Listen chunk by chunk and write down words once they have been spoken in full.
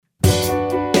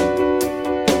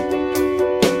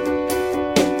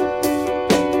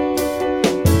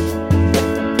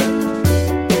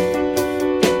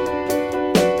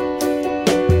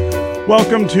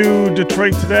Welcome to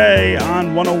Detroit Today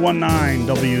on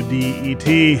 1019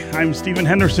 WDET. I'm Stephen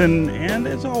Henderson, and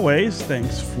as always,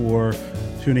 thanks for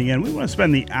tuning in. We want to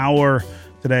spend the hour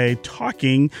today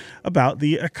talking about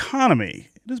the economy.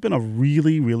 It has been a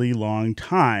really, really long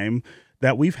time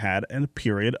that we've had a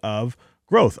period of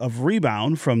growth, of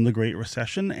rebound from the Great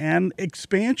Recession and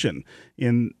expansion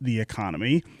in the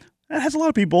economy. That has a lot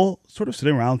of people sort of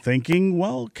sitting around thinking,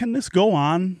 well, can this go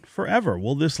on forever?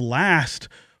 Will this last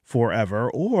forever,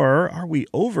 or are we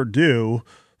overdue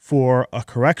for a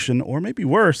correction, or maybe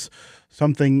worse,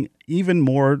 something even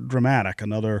more dramatic,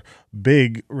 another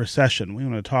big recession? We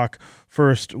want to talk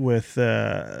first with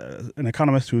an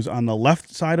economist who's on the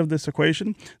left side of this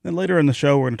equation. Then later in the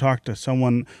show, we're going to talk to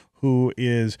someone who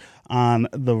is on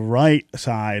the right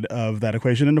side of that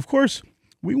equation. And of course,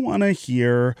 we want to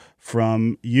hear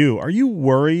from you. Are you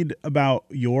worried about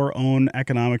your own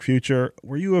economic future?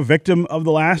 Were you a victim of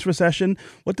the last recession?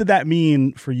 What did that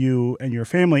mean for you and your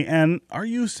family? And are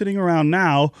you sitting around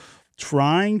now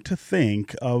trying to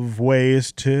think of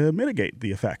ways to mitigate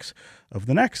the effects of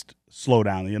the next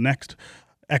slowdown, the next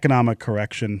economic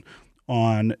correction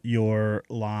on your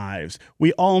lives?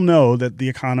 We all know that the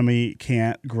economy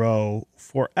can't grow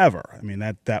forever. I mean,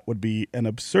 that would be an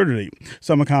absurdity.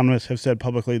 Some economists have said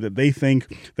publicly that they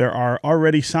think there are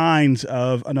already signs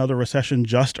of another recession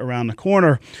just around the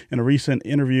corner. In a recent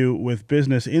interview with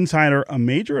Business Insider, a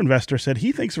major investor said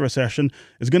he thinks a recession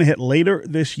is going to hit later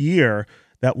this year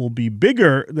that will be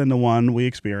bigger than the one we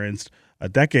experienced a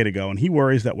decade ago. And he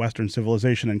worries that Western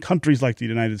civilization and countries like the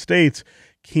United States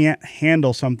can't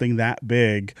handle something that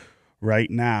big right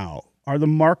now. Are the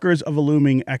markers of a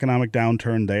looming economic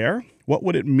downturn there? What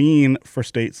would it mean for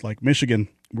states like Michigan?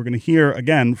 We're going to hear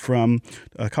again from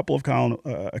a couple of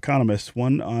economists,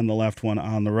 one on the left, one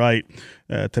on the right,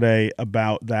 today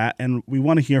about that. And we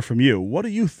want to hear from you. What are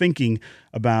you thinking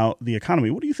about the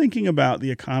economy? What are you thinking about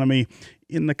the economy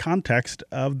in the context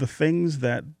of the things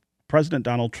that President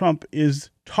Donald Trump is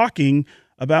talking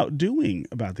about doing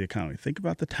about the economy? Think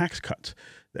about the tax cuts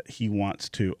that he wants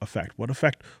to affect. What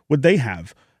effect would they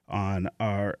have on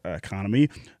our economy?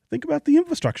 Think about the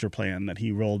infrastructure plan that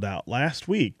he rolled out last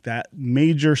week, that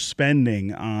major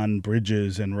spending on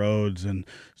bridges and roads and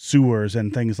sewers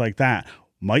and things like that.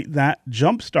 Might that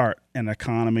jumpstart an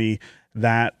economy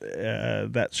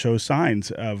that shows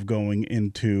signs of going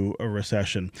into a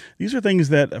recession? These are things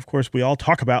that, of course, we all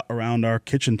talk about around our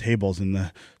kitchen tables in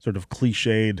the sort of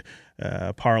cliched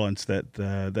parlance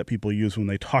that people use when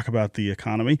they talk about the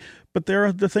economy. But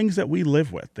they're the things that we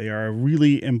live with. They are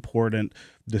really important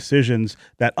decisions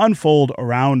that unfold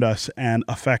around us and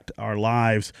affect our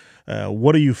lives.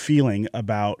 What are you feeling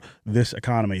about this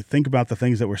economy? Think about the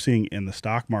things that we're seeing in the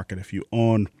stock market. If you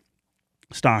own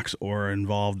stocks or are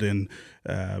involved in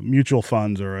mutual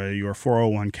funds or your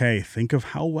 401k, think of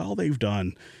how well they've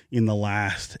done in the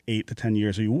last 8 to 10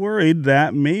 years. Are you worried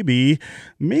that maybe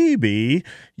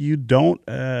you don't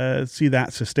see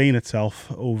that sustain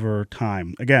itself over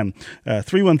time? Again,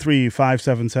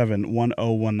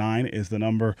 313-577-1019 is the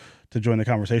number to join the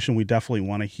conversation. We definitely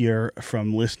want to hear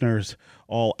from listeners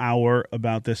all hour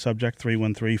about this subject,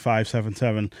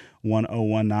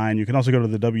 313-577-1019. You can also go to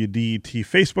the WDET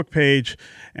Facebook page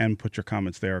and put your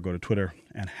comments there, or go to Twitter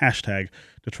and hashtag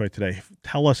Detroit Today.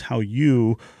 Tell us how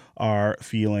you are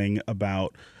feeling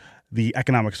about the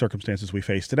economic circumstances we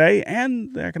face today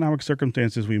and the economic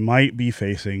circumstances we might be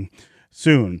facing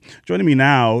soon. Joining me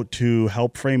now to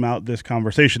help frame out this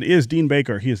conversation is Dean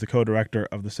Baker. He is the co-director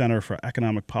of the Center for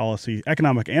Economic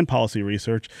and Policy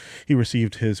Research. He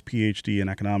received his PhD in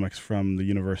economics from the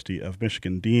University of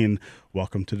Michigan. Dean,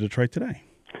 welcome to Detroit Today.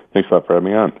 Thanks a lot for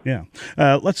having me on. Yeah.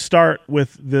 Let's start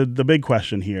with the big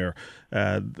question here.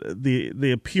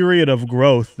 The period of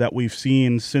growth that we've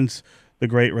seen since the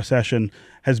Great Recession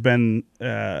has been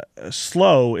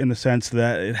slow in the sense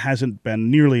that it hasn't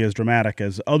been nearly as dramatic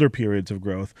as other periods of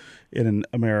growth in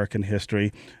American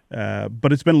history,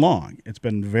 but it's been long. It's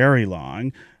been very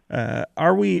long.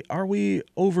 Are we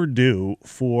overdue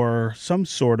for some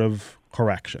sort of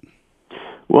correction?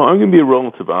 Well, I'm going to be a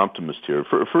relative optimist here.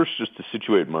 First, just to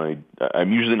situate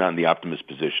I'm usually not in the optimist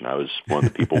position. I was one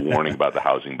of the people warning about the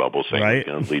housing bubble, saying right. It's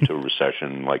going to lead to a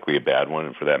recession, likely a bad one.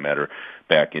 And for that matter,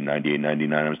 back in 98,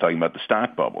 99, I was talking about the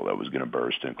stock bubble that was going to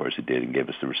burst. And, of course, it did and gave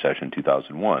us the recession in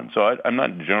 2001. So I'm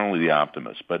not generally the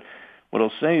optimist. But What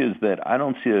I'll say is that I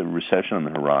don't see a recession on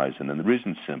the horizon, and the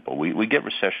reason's simple. We get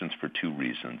recessions for two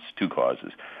reasons, two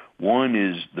causes. One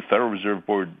is the Federal Reserve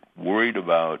Board, worried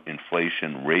about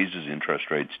inflation, raises interest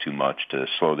rates too much to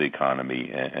slow the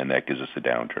economy, and that gives us a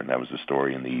downturn. That was the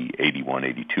story in the 81,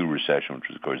 82 recession, which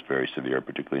was, of course, very severe,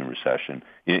 particularly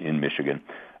in Michigan.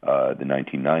 The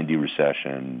 1990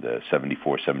 recession, the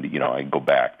 74, 70, I go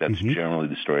back. That's generally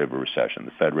the story of a recession.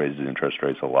 The Fed raises interest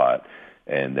rates a lot,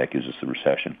 and that gives us the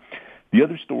recession. The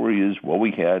other story is what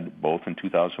we had both in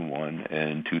 2001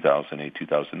 and 2008,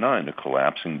 2009, a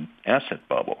collapsing asset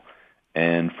bubble.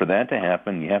 And for that to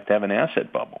happen, you have to have an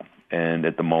asset bubble. And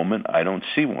at the moment, I don't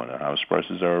see one. The house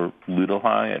prices are a little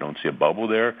high. I don't see a bubble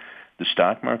there. The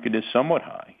stock market is somewhat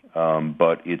high,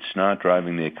 but it's not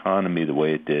driving the economy the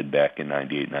way it did back in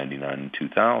 98, 99, and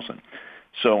 2000.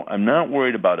 So I'm not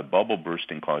worried about a bubble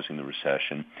bursting causing the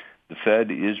recession. The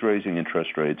Fed is raising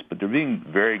interest rates, but they're being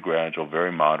very gradual,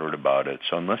 very moderate about it.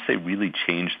 So unless they really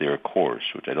change their course,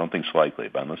 which I don't think is likely,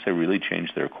 but unless they really change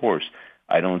their course,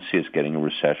 I don't see us getting a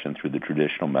recession through the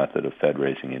traditional method of Fed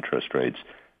raising interest rates,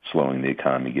 slowing the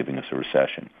economy, giving us a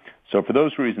recession. So for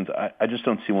those reasons, I just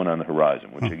don't see one on the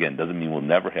horizon, which, again, doesn't mean we'll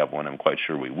never have one. I'm quite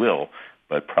sure we will,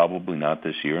 but probably not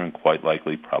this year and quite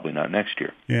likely probably not next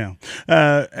year. Yeah.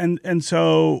 And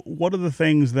so what are the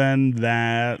things then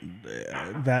that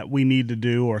we need to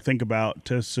do or think about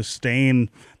to sustain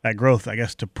that growth, I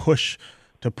guess, to push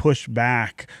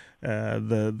back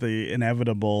the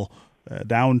inevitable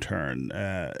downturn,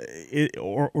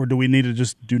 or do we need to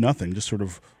just do nothing, just sort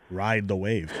of ride the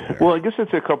wave there? Well, I guess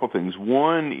I'd say a couple things.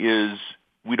 One is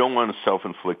we don't want a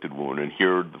self-inflicted wound, and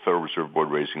here the Federal Reserve Board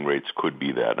raising rates could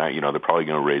be that. Now, they're probably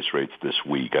going to raise rates this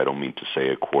week. I don't mean to say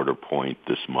a quarter point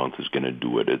this month is going to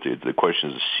do it. The question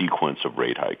is a sequence of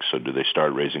rate hikes. So do they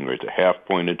start raising rates a half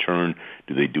point a turn?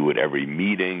 Do they do it every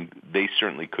meeting? They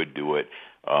certainly could do it.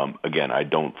 Again, I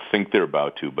don't think they're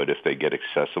about to, but if they get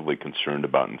excessively concerned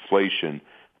about inflation,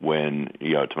 when,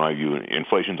 to my view,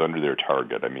 inflation's under their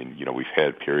target. I mean, we've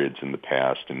had periods in the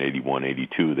past, in 81,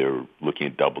 82, they were looking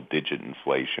at double-digit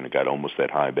inflation. It got almost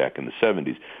that high back in the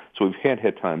 70s. So we've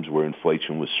had times where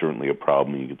inflation was certainly a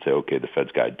problem. You could say, okay, the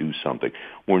Fed's got to do something.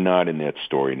 We're not in that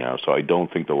story now, so I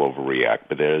don't think they'll overreact.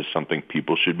 But that is something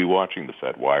people should be watching the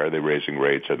Fed. Why are they raising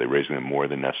rates? Are they raising them more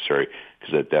than necessary?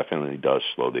 Because that definitely does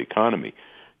slow the economy.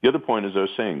 The other point, as I was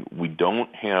saying, we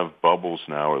don't have bubbles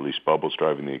now, or at least bubbles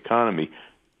driving the economy.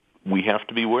 We have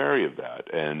to be wary of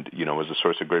that. And, it was a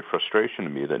source of great frustration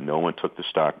to me that no one took the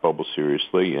stock bubble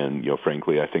seriously. And,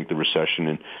 frankly, I think the recession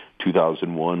in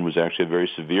 2001 was actually a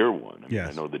very severe one. I mean,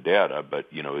 I know the data, but,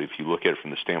 if you look at it from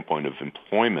the standpoint of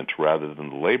employment rather than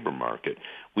the labor market,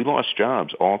 we lost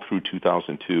jobs all through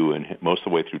 2002 and most of the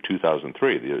way through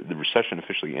 2003. The recession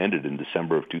officially ended in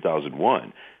December of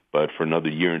 2001. But for another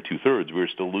year and two-thirds, we were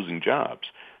still losing jobs.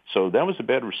 So that was a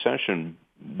bad recession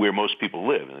where most people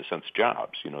live, in a sense,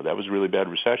 jobs. That was a really bad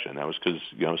recession. That was because,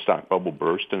 stock bubble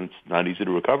burst, and it's not easy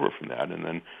to recover from that. And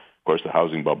then, of course, the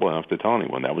housing bubble, I don't have to tell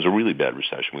anyone, that was a really bad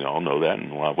recession. We all know that.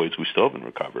 In a lot of ways, we still haven't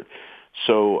recovered.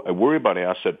 So I worry about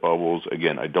asset bubbles.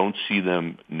 Again, I don't see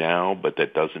them now, but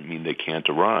that doesn't mean they can't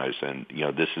arise. And,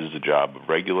 this is the job of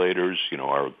regulators,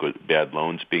 are bad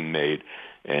loans being made?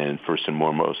 And first and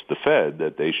foremost, the Fed,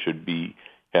 that they should be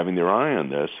having their eye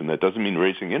on this. And that doesn't mean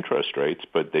raising interest rates,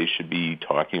 but they should be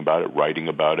talking about it, writing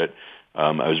about it. I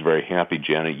was very happy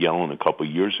Janet Yellen a couple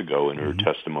of years ago in her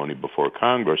testimony before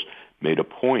Congress made a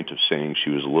point of saying she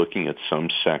was looking at some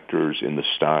sectors in the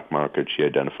stock market. She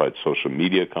identified social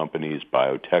media companies,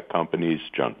 biotech companies,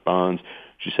 junk bonds.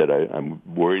 She said, I'm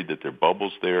worried that there are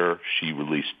bubbles there. She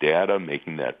released data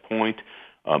making that point.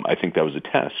 I think that was a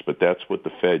test, but that's what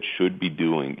the Fed should be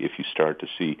doing if you start to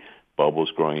see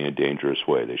bubbles growing in a dangerous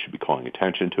way. They should be calling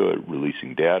attention to it,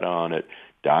 releasing data on it,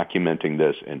 documenting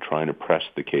this, and trying to press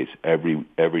the case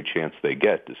every chance they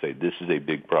get to say this is a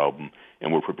big problem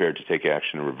and we're prepared to take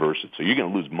action and reverse it. So you're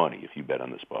going to lose money if you bet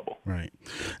on this bubble. Right.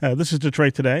 This is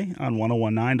Detroit Today on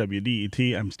 101.9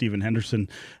 WDET. I'm Stephen Henderson.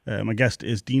 My guest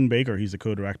is Dean Baker. He's the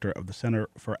co-director of the Center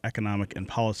for Economic and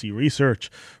Policy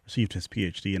Research, received his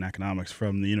PhD in economics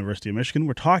from the University of Michigan.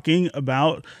 We're talking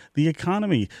about the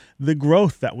economy, the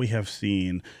growth that we have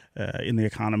seen in the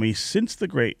economy since the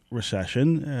Great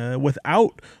Recession,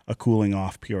 without a cooling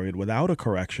off period, without a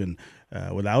correction,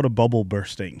 without a bubble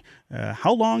bursting.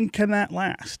 How long can that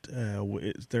last?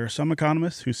 There are some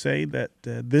economists who say that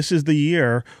this is the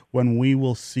year when we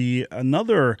will see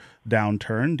another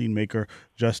downturn. Dean Baker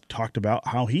just talked about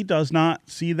how he does not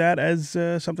see that as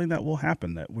something that will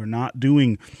happen, that we're not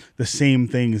doing the same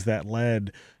things that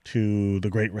led to the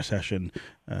Great Recession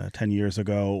 10 years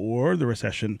ago or the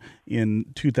recession in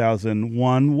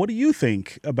 2001. What do you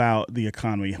think about the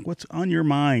economy? What's on your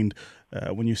mind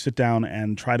when you sit down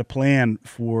and try to plan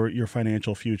for your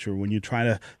financial future, when you try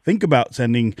to think about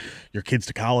sending your kids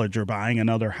to college or buying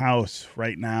another house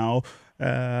right now?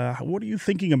 What are you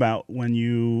thinking about when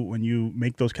you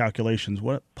make those calculations?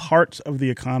 What parts of the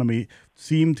economy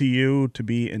seem to you to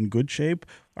be in good shape?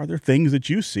 Are there things that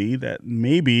you see that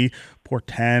maybe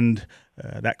portend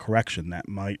that correction that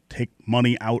might take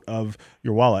money out of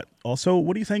your wallet? Also,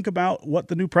 what do you think about what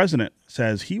the new president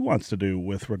says he wants to do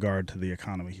with regard to the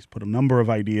economy? He's put a number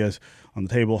of ideas on the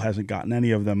table, hasn't gotten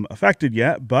any of them affected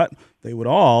yet, but they would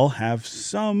all have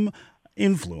some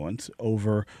influence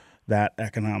over that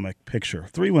economic picture.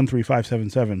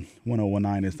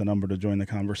 313-577-1019 is the number to join the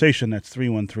conversation. That's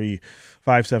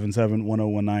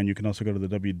 313-577-1019. You can also go to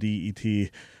the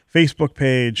WDET Facebook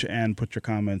page and put your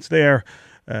comments there.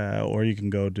 Or you can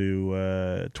go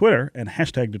to Twitter and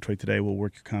hashtag Detroit Today. We'll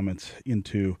work your comments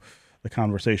into the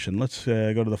conversation. Let's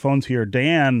go to the phones here.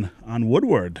 Dan on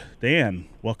Woodward. Dan,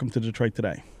 welcome to Detroit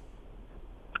Today.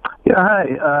 Yeah,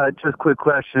 hi. Just a quick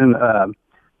question.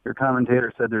 Your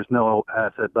commentator said there's no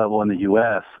asset bubble in the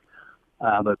U.S.,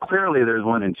 but clearly there's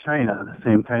one in China, the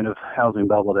same kind of housing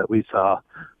bubble that we saw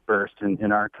burst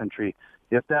in our country.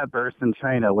 If that bursts in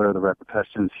China, what are the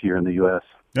repercussions here in the U.S.?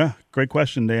 Yeah, great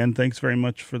question, Dan. Thanks very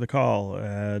much for the call.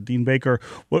 Dean Baker,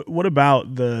 what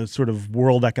about the sort of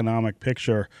world economic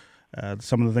picture?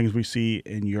 Some of the things we see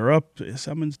in Europe,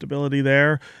 some instability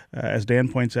there. As Dan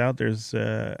points out, there's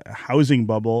a housing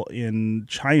bubble in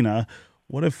China.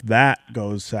 What if that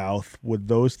goes south? Would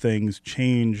those things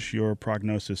change your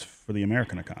prognosis for the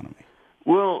American economy?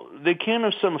 Well, they can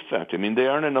have some effect. I mean, they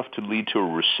aren't enough to lead to a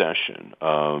recession.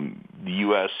 The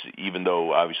U.S., even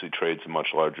though obviously trade's a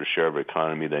much larger share of the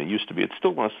economy than it used to be, it's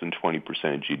still less than 20% of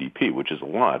GDP, which is a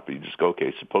lot. But you just go,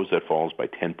 okay, suppose that falls by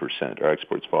 10%, our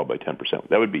exports fall by 10%.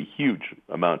 That would be a huge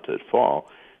amount to fall.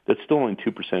 That's still only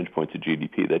 2 percentage points of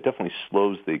GDP. That definitely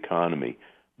slows the economy.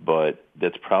 But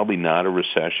that's probably not a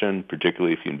recession,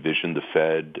 particularly if you envision the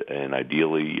Fed and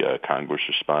ideally Congress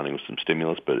responding with some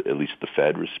stimulus, but at least the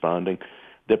Fed responding.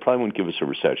 That probably wouldn't give us a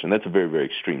recession. That's a very, very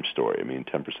extreme story. I mean,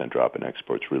 10% drop in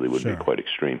exports really would be quite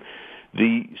extreme.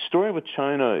 The story with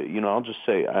China, I'll just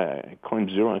say I claim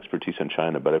zero expertise in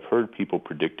China, but I've heard people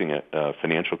predicting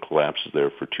financial collapses there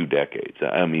for 2 decades.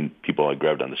 I mean, people I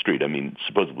grabbed on the street. I mean,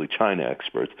 supposedly China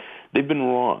experts. They've been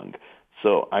wrong.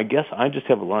 So I guess I just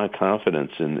have a lot of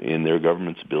confidence in their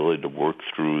government's ability to work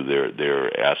through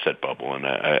their asset bubble, and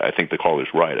I think the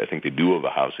caller's right. I think they do have a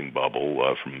housing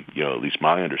bubble from at least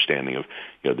my understanding of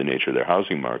the nature of their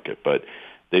housing market. But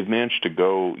they've managed to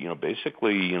go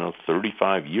basically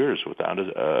 35 years without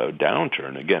a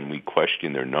downturn. Again, we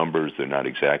question their numbers; they're not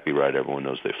exactly right. Everyone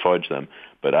knows they fudge them,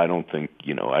 but I don't think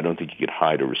you could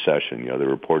hide a recession. They're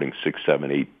reporting 6,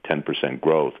 7, 8, 10%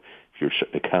 growth. Your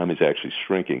economy is actually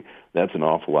shrinking, that's an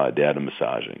awful lot of data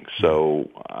massaging.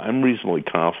 So I'm reasonably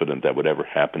confident that whatever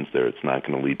happens there, it's not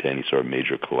going to lead to any sort of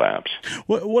major collapse.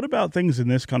 What about things in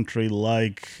this country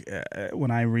like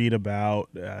when I read about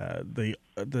the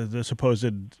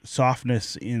supposed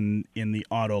softness in the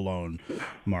auto loan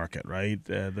market, right?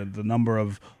 The number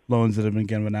of loans that have been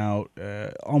given out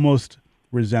almost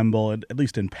resemble, at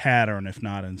least in pattern, if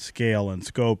not in scale and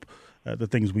scope, the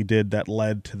things we did that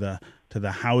led to the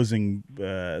housing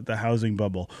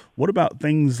bubble. What about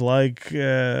things like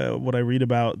what I read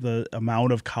about the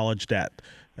amount of college debt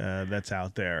that's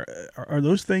out there? Are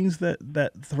those things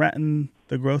that threaten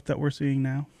the growth that we're seeing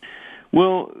now?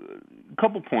 Well, a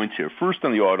couple points here. First,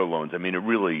 on the auto loans, I mean, it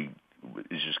really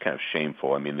is just kind of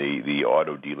shameful. I mean, the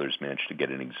auto dealers managed to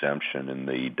get an exemption in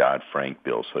the Dodd-Frank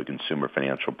bill, so the Consumer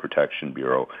Financial Protection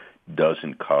Bureau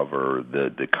doesn't cover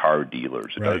the car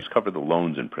dealers. It does cover the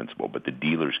loans in principle, but the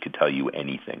dealers could tell you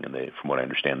anything, and from what I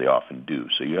understand, they often do.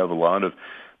 So you have a lot of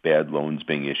bad loans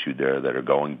being issued there that are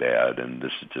going bad, and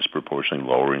this is disproportionately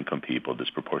lower income people,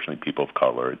 disproportionately people of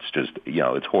color. It's just,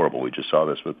 it's horrible. We just saw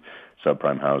this with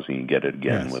subprime housing and get it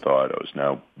again with autos.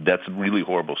 Now, that's a really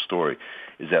horrible story.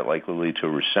 Is that likely to lead to a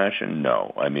recession?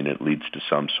 No. I mean, it leads to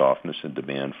some softness in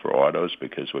demand for autos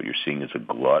because what you're seeing is a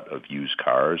glut of used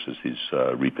cars as these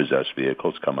repossessed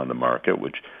vehicles come on the market,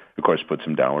 which, of course, puts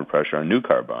some downward pressure on new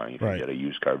car buying. If you get a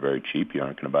used car very cheap, you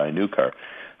aren't going to buy a new car.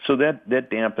 So that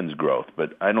dampens growth,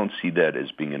 but I don't see that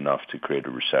as being enough to create a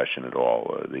recession at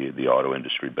all. The auto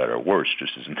industry, better or worse,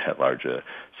 just isn't that large a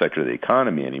sector of the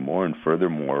economy anymore, and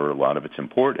furthermore, a lot of it's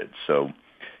imported. So,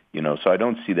 So I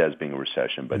don't see that as being a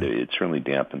recession, but it certainly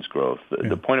dampens growth.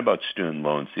 The point about student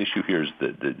loans, the issue here is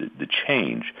the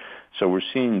change. So we're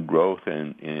seeing growth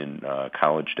in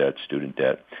college debt, student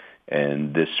debt,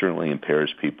 and this certainly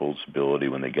impairs people's ability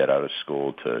when they get out of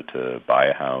school to buy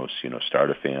a house,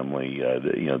 start a family.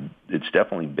 It's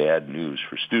definitely bad news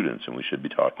for students, and we should be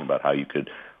talking about how you could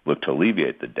look to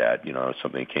alleviate the debt.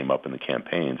 Something that came up in the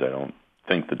campaigns. I don't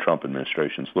think the Trump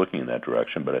administration is looking in that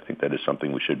direction, but I think that is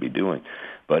something we should be doing.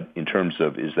 But in terms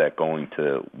of is that going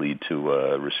to lead to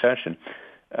a recession,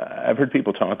 I've heard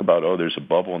people talk about, there's a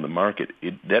bubble in the market.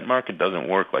 That market doesn't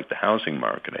work like the housing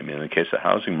market. I mean, in the case of the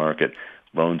housing market,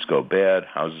 loans go bad,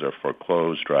 houses are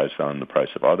foreclosed, drives down the price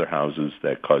of other houses.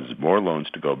 That causes more loans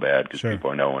to go bad because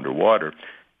people are now underwater.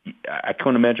 I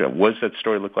can't imagine, what does that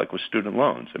story look like with student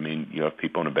loans? I mean, you have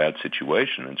people in a bad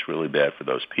situation, and it's really bad for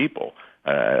those people.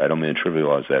 I don't mean to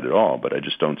trivialize that at all, but I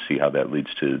just don't see how that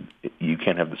leads to, you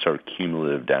can't have the sort of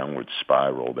cumulative downward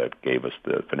spiral that gave us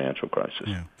the financial crisis.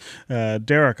 Yeah.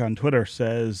 Derek on Twitter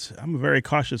says, I'm a very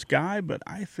cautious guy, but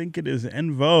I think it is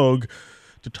en vogue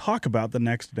to talk about the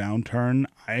next downturn.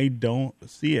 I don't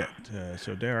see it.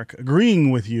 So Derek,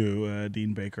 agreeing with you,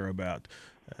 Dean Baker, about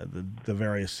the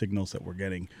various signals that we're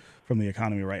getting from the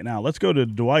economy right now. Let's go to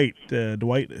Dwight.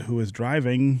 Dwight, who is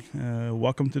driving.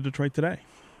 Welcome to Detroit Today.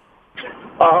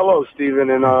 Hello, Stephen,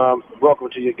 and welcome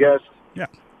to your guest. Yeah.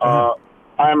 I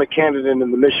am a candidate in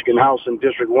the Michigan House in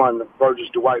District 1, Burgess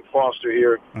Dwight Foster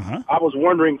here. I was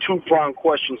wondering, two-pronged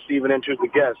question, Stephen, and to the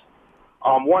guest.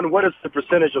 One, what is the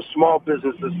percentage of small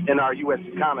businesses in our U.S.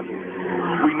 economy?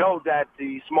 We know that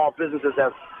the small businesses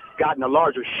have gotten a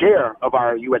larger share of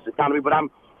our U.S. economy, but I'm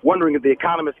wondering if the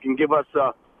economists can give us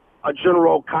a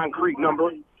general concrete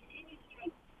number.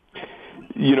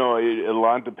 A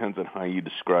lot depends on how you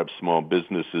describe small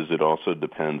businesses. It also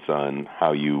depends on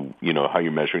how how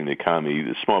you're measuring the economy.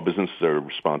 The small businesses are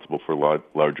responsible for a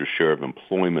larger share of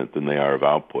employment than they are of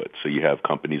output. So you have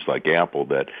companies like Apple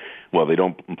that, they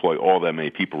don't employ all that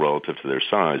many people relative to their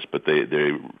size, but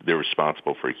they're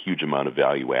responsible for a huge amount of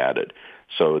value added.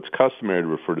 So it's customary to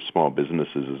refer to small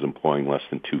businesses as employing less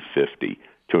than 250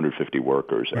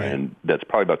 workers, right. And that's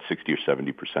probably about 60 or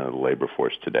 70% of the labor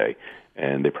force today.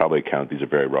 And they probably account, these are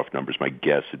very rough numbers, my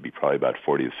guess would be probably about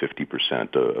 40 to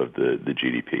 50% of the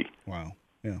GDP. Wow.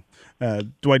 Yeah.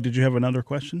 Dwight, did you have another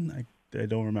question? I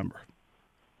don't remember.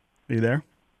 Are you there?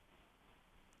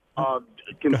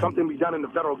 Can something be done in the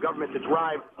federal government to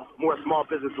drive more small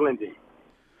business lending?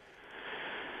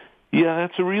 Yeah,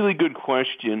 that's a really good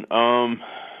question. There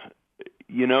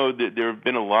have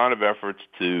been a lot of efforts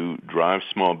to drive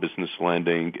small business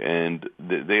lending, and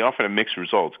they often have mixed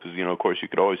results because, of course, you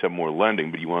could always have more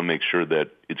lending, but you want to make sure that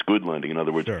it's good lending. In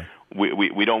other words,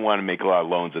 we don't want to make a lot of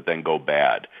loans that then go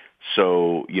bad.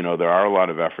 So, there are a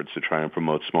lot of efforts to try and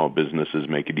promote small businesses,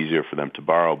 make it easier for them to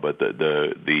borrow, but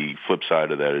the flip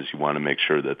side of that is you want to make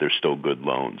sure that they're still good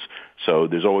loans. So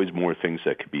there's always more things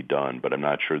that could be done, but I'm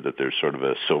not sure that there's sort of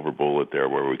a silver bullet there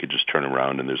where we could just turn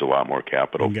around and there's a lot more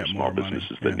capital for small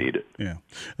businesses that need it. Yeah.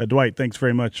 Dwight, thanks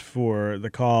very much for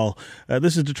the call.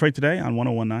 This is Detroit Today on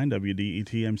 101.9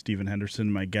 WDET. I'm Stephen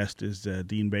Henderson. My guest is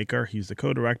Dean Baker. He's the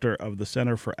co-director of the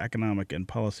Center for Economic and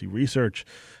Policy Research,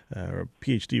 a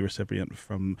PhD recipient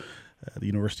from the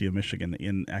University of Michigan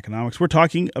in economics. We're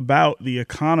talking about the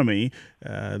economy,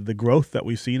 the growth that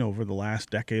we've seen over the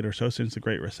last decade or so since the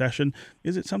Great Recession.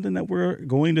 Is it something that we're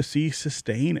going to see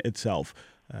sustain itself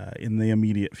in the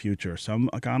immediate future? Some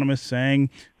economists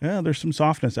saying there's some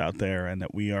softness out there and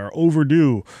that we are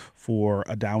overdue for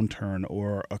a downturn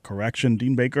or a correction.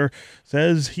 Dean Baker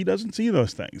says he doesn't see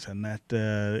those things and that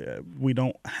we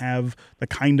don't have the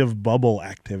kind of bubble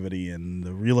activity in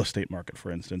the real estate market,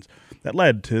 for instance, that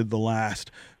led to the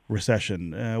last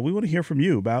recession. We want to hear from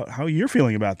you about how you're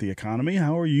feeling about the economy.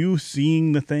 How are you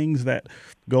seeing the things that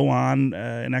go on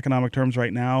in economic terms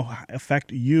right now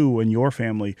affect you and your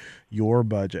family, your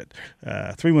budget?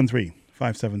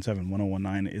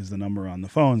 313-577-1019 is the number on the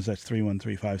phones. That's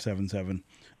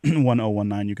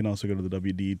 313-577-1019. You can also go to the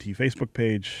WDET Facebook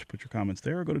page, put your comments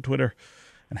there, or go to Twitter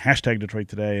and hashtag Detroit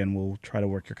Today, and we'll try to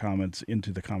work your comments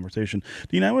into the conversation.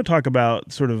 Dean, I want to talk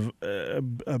about sort of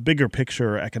a bigger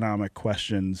picture economic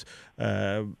questions.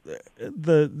 The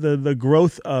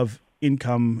growth of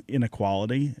income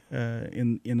inequality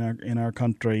in our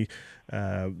country,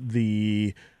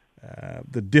 the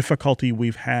difficulty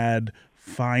we've had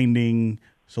finding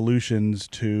solutions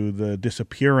to the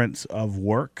disappearance of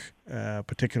work,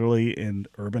 particularly in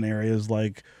urban areas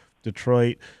like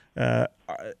Detroit.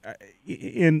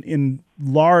 In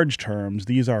large terms,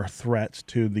 these are threats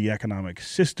to the economic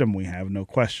system we have, no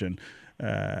question.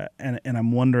 And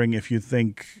I'm wondering if you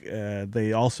think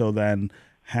they also then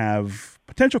have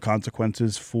potential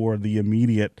consequences for the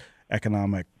immediate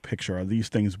economic picture? Are these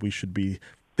things we should be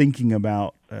thinking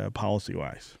about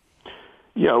policy-wise?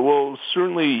 Yeah, well,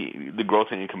 certainly the growth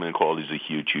in income inequality is a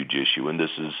huge, huge issue. And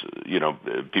this is,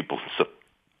 people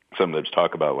sometimes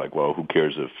talk about like, well, who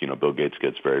cares if, Bill Gates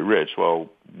gets very rich? Well,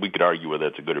 we could argue whether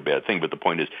that's a good or bad thing, but the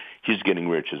point is his getting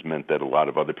rich has meant that a lot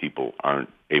of other people aren't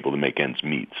able to make ends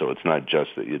meet. So it's not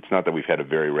that we've had a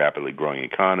very rapidly growing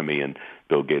economy and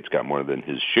Bill Gates got more than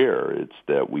his share. It's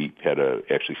that we had a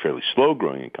actually fairly slow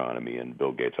growing economy, and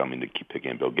Bill Gates, I mean to keep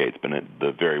picking on Bill Gates, but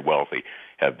the very wealthy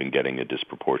have been getting a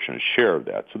disproportionate share of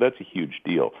that. So that's a huge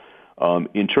deal.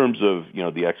 In terms of,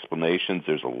 the explanations,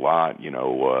 there's a lot,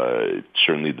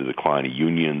 certainly the decline of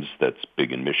unions, that's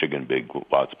big in Michigan,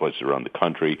 lots of places around the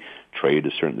country. Trade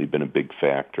has certainly been a big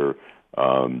factor.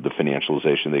 The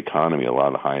financialization of the economy, a lot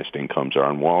of the highest incomes are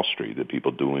on Wall Street, the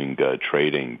people doing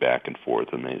trading back and forth,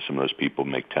 and some of those people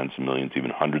make tens of millions, even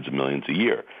hundreds of millions a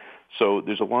year. So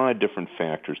there's a lot of different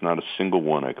factors, not a single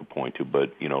one I could point to,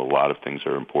 but, a lot of things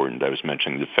are important. I was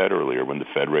mentioning the Fed earlier. When the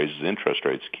Fed raises interest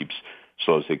rates,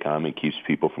 slows the economy, keeps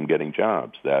people from getting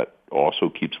jobs. That also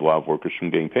keeps a lot of workers from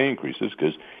getting pay increases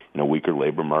because in a weaker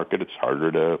labor market, it's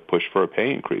harder to push for a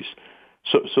pay increase.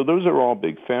 So those are all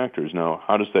big factors. Now,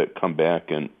 how does that come back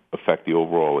and affect the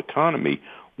overall economy?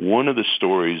 One of the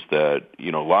stories that, a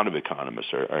lot of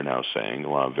economists are now saying, a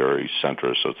lot of very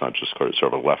centrist, so it's not just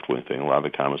sort of a left-wing thing, a lot of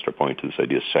economists are pointing to this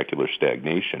idea of secular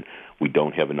stagnation. We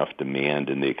don't have enough demand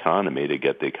in the economy to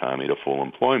get the economy to full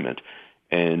employment.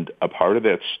 And a part of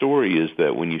that story is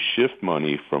that when you shift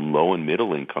money from low and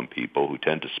middle income people who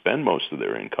tend to spend most of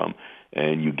their income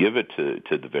and you give it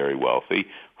to the very wealthy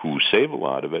who save a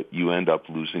lot of it, you end up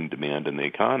losing demand in the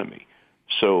economy.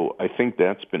 So I think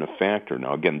that's been a factor.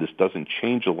 Now, again, this doesn't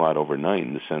change a lot overnight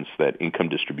in the sense that income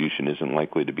distribution isn't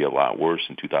likely to be a lot worse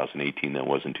in 2018 than it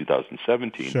was in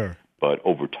 2017. Sure. But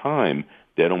over time,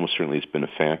 that almost certainly has been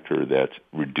a factor that's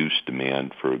reduced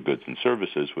demand for goods and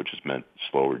services, which has meant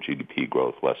slower GDP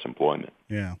growth, less employment.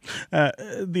 Yeah.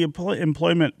 The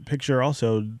employment picture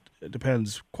also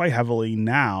depends quite heavily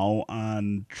now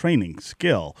on training,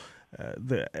 skill.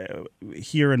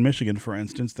 Here in Michigan, for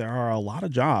instance, there are a lot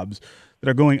of jobs that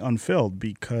are going unfilled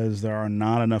because there are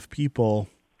not enough people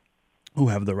who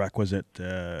have the requisite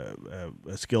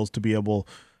skills to be able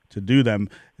to do them.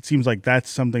 It seems like that's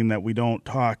something that we don't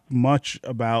talk much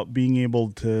about, being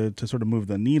able to sort of move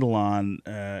the needle on.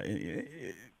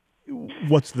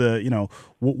 What's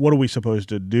what are we supposed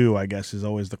to do, I guess, is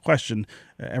always the question.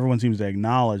 Everyone seems to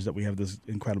acknowledge that we have this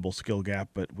incredible skill gap,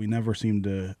 but we never seem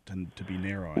to be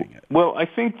narrowing it. Well, I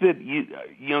think that,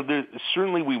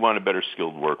 certainly we want a better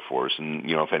skilled workforce. And,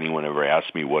 if anyone ever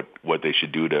asks me what they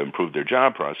should do to improve their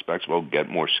job prospects, well, get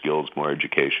more skills, more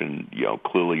education.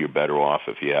 Clearly you're better off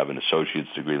if you have an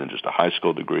associate's degree than just a high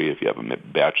school degree, if you have a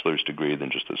bachelor's degree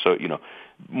than just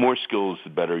more skills, the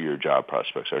better your job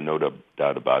prospects are, no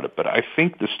doubt about it. But I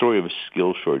think the story of a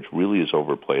skill shortage really is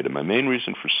overplayed. And my main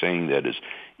reason for saying that is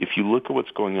if you look at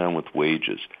what's going on with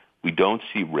wages, we don't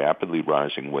see rapidly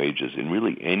rising wages in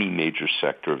really any major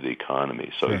sector of the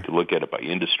economy. So if you look at it by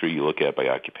industry, you look at it by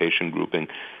occupation grouping,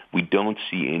 we don't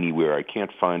see anywhere. I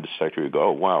can't find a sector you go,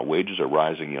 oh, wow, wages are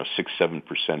rising,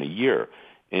 6-7% a year.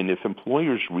 And if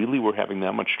employers really were having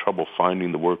that much trouble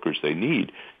finding the workers they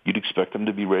need, you'd expect them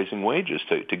to be raising wages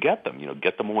to get them,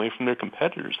 get them away from their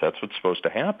competitors. That's what's supposed to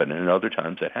happen. And in other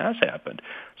times it has happened.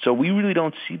 So we really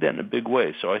don't see that in a big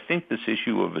way. So I think this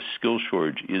issue of a skill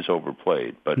shortage is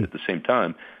overplayed. But at the same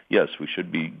time, yes, we should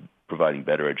be providing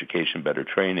better education, better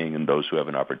training, and those who have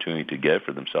an opportunity to get it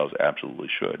for themselves absolutely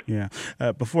should. Yeah.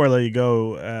 Before I let you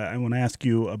go, I want to ask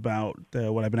you about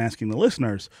what I've been asking the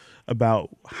listeners about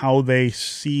how they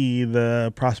see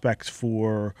the prospects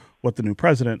for what the new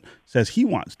president says he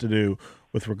wants to do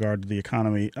with regard to the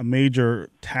economy. A major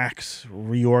tax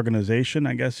reorganization,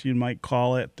 I guess you might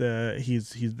call it,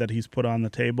 he's put on the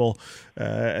table,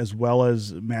 as well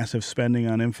as massive spending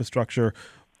on infrastructure,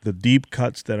 the deep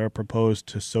cuts that are proposed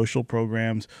to social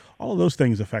programs. All of those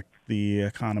things affect the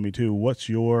economy too. What's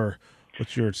your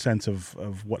sense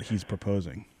of what he's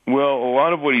proposing? Well, a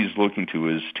lot of what he's looking to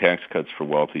is tax cuts for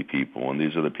wealthy people, and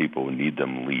these are the people who need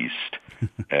them least.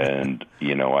 And,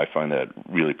 I find that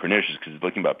really pernicious because he's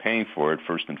looking about paying for it,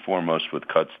 first and foremost, with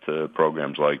cuts to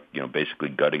programs like, basically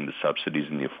gutting the subsidies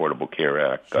in the Affordable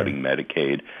Care Act, gutting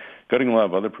Medicaid, gutting a lot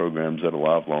of other programs that a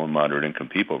lot of low and moderate income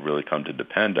people really come to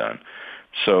depend on.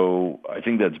 So I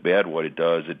think that's bad what it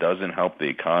does. It doesn't help the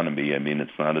economy. I mean,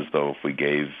 it's not as though if we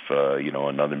gave,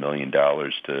 another $1 million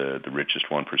to the richest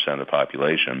 1% of the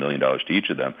population, $1 million to each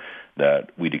of them,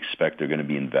 that we'd expect they're going to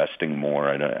be investing more.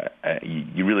 And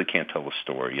you really can't tell the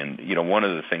story. And, one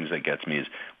of the things that gets me is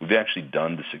we've actually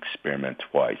done this experiment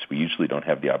twice. We usually don't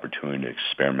have the opportunity to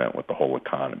experiment with the whole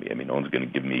economy. I mean, no one's going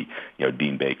to give me,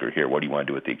 Dean Baker, here, what do you want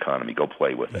to do with the economy? Go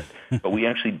play with it. But we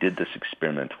actually did this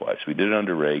experiment twice. We did it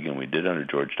under Reagan. We did it under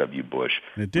George W. Bush.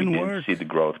 And it didn't work. We didn't see the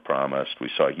growth promised.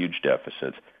 We saw huge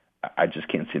deficits. I just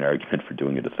can't see an argument for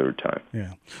doing it a third time.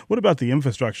 Yeah. What about the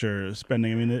infrastructure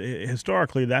spending? I mean,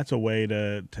 historically, that's a way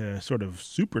to sort of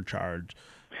supercharge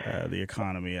the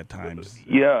economy at times.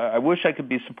 Yeah, I wish I could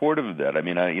be supportive of that. I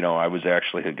mean, I was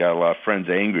actually had got a lot of friends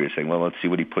angry, saying, "Well, let's see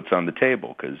what he puts on the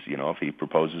table," because if he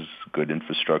proposes good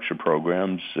infrastructure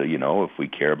programs, if we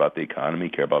care about the economy,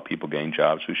 care about people getting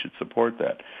jobs, we should support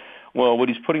that. Well, what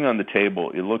he's putting on the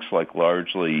table, it looks like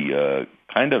largely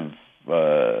kind of.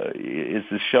 Is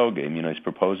the shell game. He's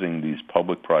proposing these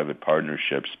public-private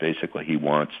partnerships. Basically, he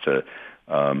wants to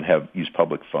use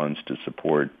public funds to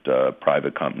support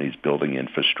private companies building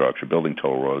infrastructure, building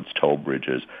toll roads, toll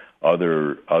bridges,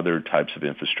 other types of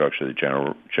infrastructure that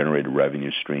generate a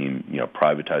revenue stream,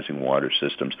 privatizing water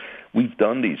systems. We've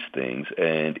done these things,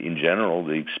 and in general,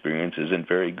 the experience isn't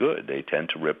very good. They tend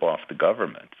to rip off the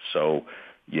government. So,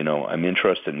 I'm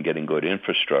interested in getting good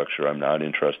infrastructure. I'm not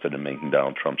interested in making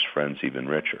Donald Trump's friends even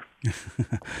richer.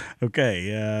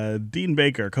 Okay. Dean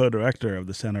Baker, co-director of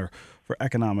the Center for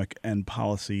Economic and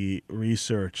Policy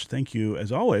Research. Thank you,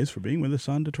 as always, for being with us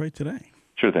on Detroit Today.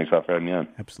 Sure, thanks a lot for having me on.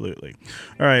 Absolutely.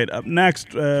 All right, up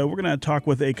next, we're going to talk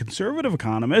with a conservative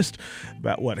economist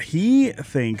about what he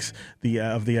thinks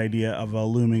of the idea of a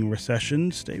looming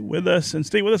recession. Stay with us, and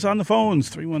stay with us on the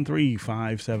phones.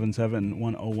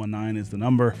 313-577-1019 is the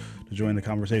number to join the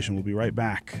conversation. We'll be right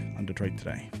back on Detroit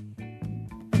Today.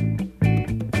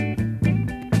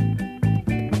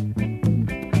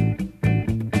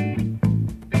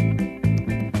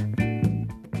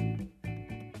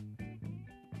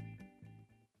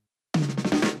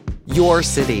 Your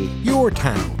city. Your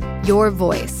town. Your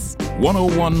voice.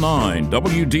 1019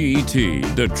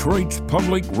 WDET, Detroit's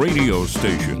public radio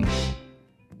station.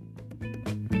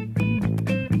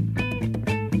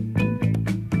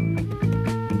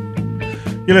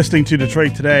 You're listening to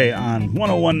Detroit Today on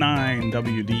 1019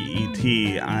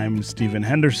 WDET. I'm Stephen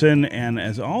Henderson, and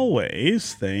as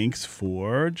always, thanks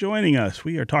for joining us.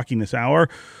 We are talking this hour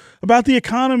about the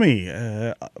economy,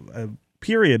 a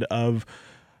period of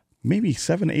maybe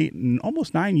 7, 8, and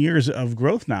almost 9 years of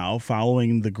growth now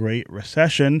following the Great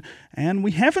Recession, and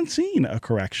we haven't seen a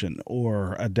correction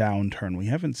or a downturn. We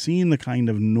haven't seen the kind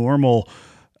of normal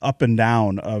up and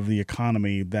down of the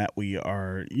economy that we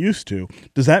are used to.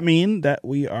 Does that mean that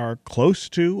we are close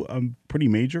to a pretty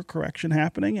major correction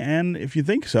happening? And if you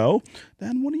think so,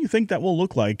 then what do you think that will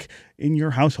look like in your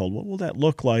household? What will that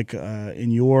look like in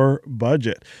your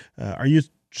budget? Are you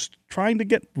just trying to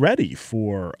get ready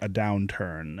for a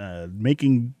downturn,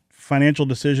 making financial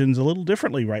decisions a little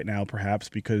differently right now, perhaps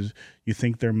because you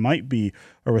think there might be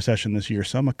a recession this year?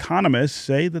 Some economists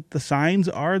say that the signs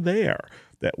are there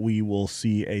that we will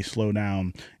see a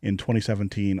slowdown in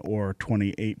 2017 or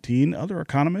 2018. Other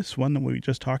economists, one that we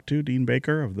just talked to, Dean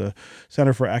Baker of the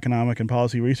Center for Economic and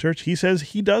Policy Research, he says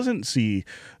he doesn't see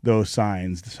those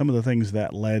signs. Some of the things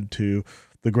that led to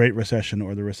the Great Recession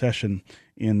or the recession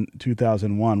in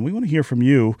 2001. We want to hear from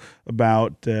you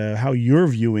about how you're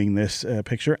viewing this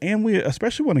picture, and we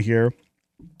especially want to hear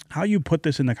how you put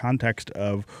this in the context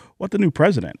of what the new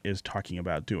president is talking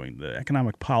about doing, the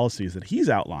economic policies that he's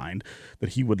outlined that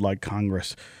he would like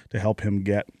Congress to help him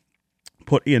get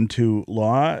put into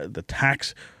law, the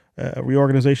tax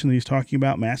reorganization that he's talking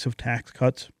about, massive tax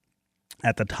cuts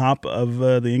at the top of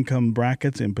the income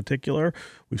brackets in particular.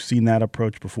 We've seen that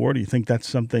approach before. Do you think that's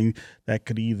something that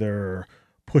could either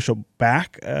push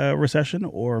back a recession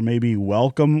or maybe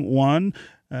welcome one?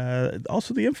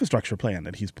 Also, the infrastructure plan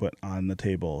that he's put on the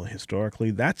table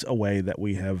historically, that's a way that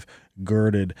we have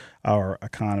girded our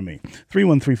economy.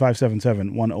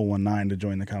 313-577-1019 to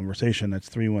join the conversation. That's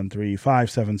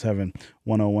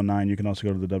 313-577-1019. You can also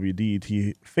go to the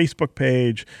WDET Facebook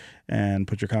page and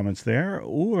put your comments there,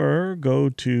 or go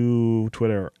to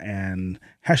Twitter and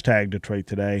hashtag Detroit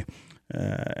Today.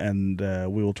 And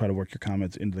we will try to work your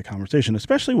comments into the conversation.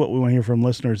 Especially what we want to hear from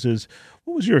listeners is,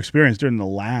 what was your experience during the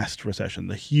last recession,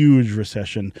 the huge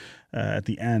recession at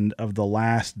the end of the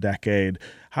last decade?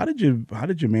 How did you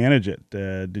manage it?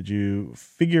 Did you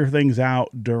figure things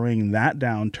out during that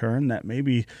downturn that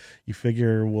maybe you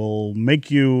figure will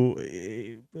make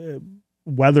you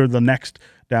weather the next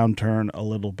downturn a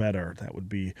little better? That would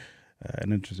be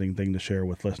an interesting thing to share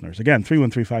with listeners. Again,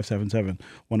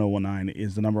 313-577-1019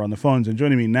 is the number on the phones. And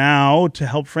joining me now to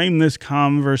help frame this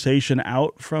conversation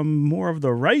out from more of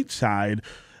the right side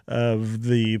of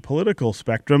the political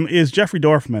spectrum is Jeffrey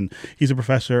Dorfman. He's a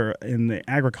professor in the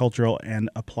agricultural and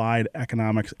applied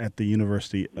economics at the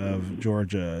University of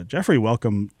Georgia. Jeffrey,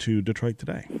 welcome to Detroit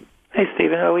Today. Hey,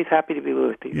 Stephen. Always happy to be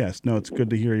with you. Yes, no, it's good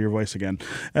to hear your voice again.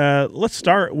 Let's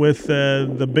start with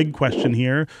the big question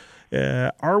here.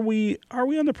 Are we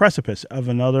on the precipice of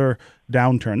another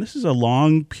downturn? This is a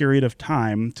long period of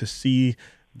time to see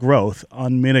growth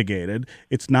unmitigated.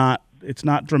 It's not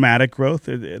dramatic growth.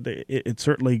 It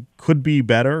certainly could be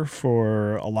better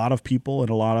for a lot of people in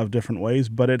a lot of different ways,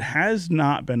 but it has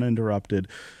not been interrupted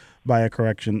by a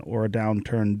correction or a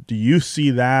downturn. Do you see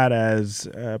that as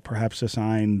perhaps a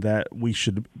sign that we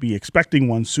should be expecting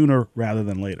one sooner rather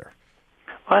than later?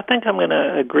 Well, I think I'm going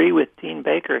to agree with Dean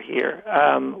Baker here.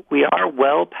 We are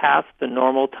well past the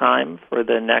normal time for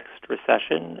the next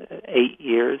recession, 8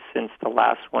 years since the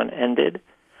last one ended.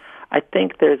 I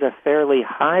think there's a fairly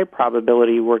high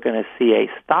probability we're going to see a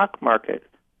stock market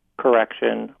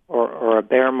correction or a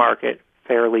bear market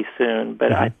fairly soon,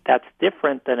 but that's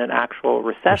different than an actual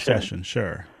recession. Recession,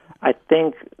 sure. I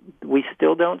think we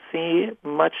still don't see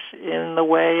much in the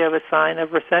way of a sign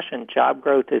of recession. Job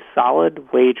growth is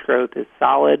solid. Wage growth is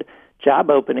solid. Job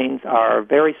openings are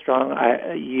very strong.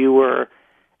 You were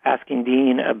asking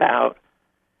Dean about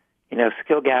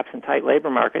skill gaps and tight labor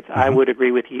markets. I would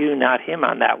agree with you, not him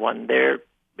on that one.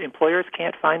 Employers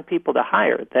can't find people to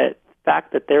hire. That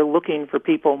fact that they're looking for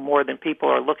people more than people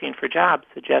are looking for jobs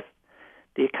suggests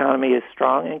the economy is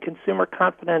strong, and consumer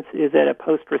confidence is at a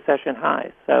post-recession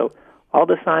high. So all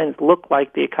the signs look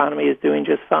like the economy is doing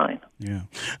just fine. Yeah.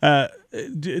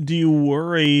 Do you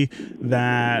worry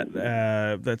that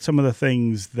that some of the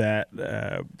things that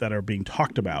are being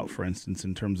talked about, for instance,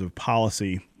 in terms of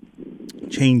policy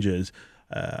changes,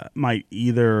 might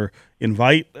either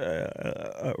invite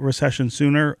a recession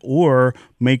sooner or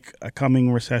make a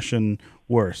coming recession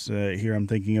worse? Here I'm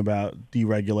thinking about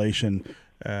deregulation.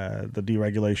 The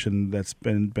deregulation that's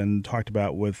been talked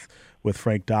about with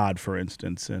Frank Dodd, for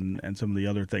instance, and some of the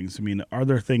other things. I mean, are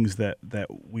there things that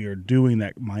we are doing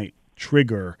that might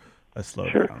trigger a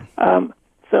slowdown? Sure.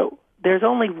 So there's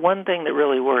only one thing that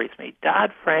really worries me.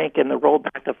 Dodd-Frank and the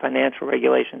rollback of financial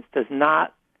regulations does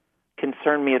not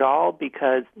concern me at all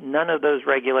because none of those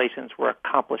regulations were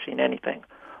accomplishing anything.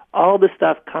 All the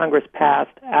stuff Congress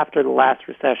passed after the last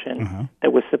recession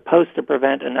that was supposed to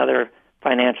prevent another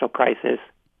financial crisis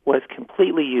was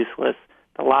completely useless.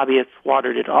 The lobbyists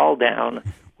watered it all down.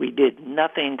 We did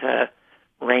nothing to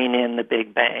rein in the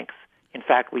big banks. In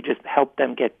fact, we just helped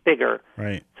them get bigger.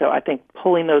 Right. So I think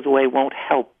pulling those away won't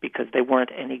help because they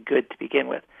weren't any good to begin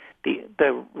with.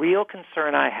 The real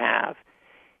concern I have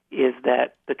is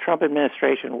that the Trump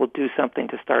administration will do something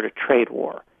to start a trade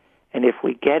war. And if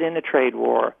we get in a trade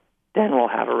war, then we'll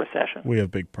have a recession. We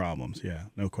have big problems, yeah,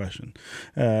 no question.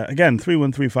 Again,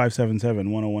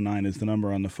 313-577-1019 is the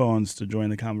number on the phones to join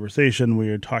the conversation. We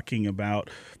are talking about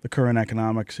the current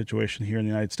economic situation here in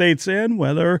the United States and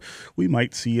whether we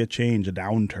might see a change, a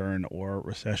downturn or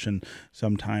recession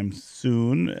sometime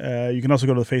soon. You can also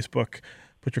go to the Facebook,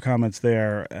 put your comments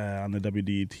there on the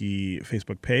WDET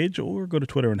Facebook page, or go to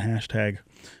Twitter and hashtag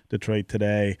Detroit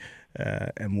Today.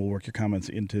 And we'll work your comments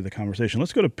into the conversation.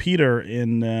 Let's go to Peter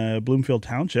in Bloomfield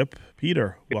Township.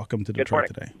 Peter, welcome to Detroit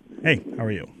Today. Hey, how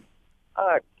are you?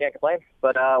 Can't complain,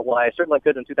 but I certainly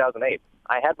could in 2008.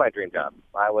 I had my dream job.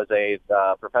 I was a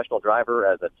professional driver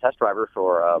as a test driver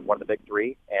for one of the big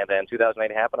three, and then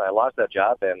 2008 happened. I lost that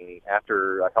job, and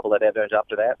after a couple of dead ends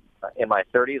after that, in my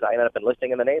 30s, I ended up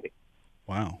enlisting in the Navy.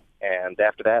 Wow. And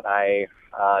after that, I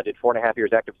did 4.5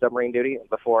 years active submarine duty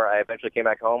before I eventually came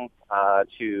back home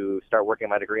to start working on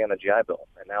my degree on the GI Bill.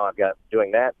 And now I've got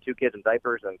doing that, 2 kids in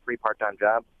diapers, and 3 part-time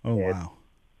jobs. Oh, wow.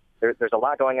 There's a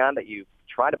lot going on that you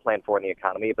try to plan for in the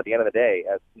economy, but at the end of the day,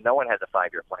 no one has a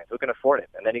 5-year plan. Who can afford it?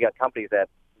 And then you got companies that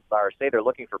say they're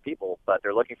looking for people, but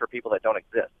they're looking for people that don't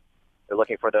exist. They're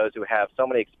looking for those who have so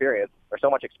much experience,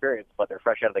 but they're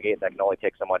fresh out of the gate that can only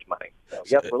take so much money. So,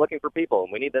 yes, we're looking for people,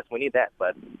 and we need this, we need that.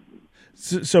 But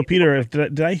so Peter,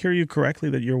 did I hear you correctly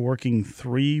that you're working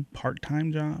 3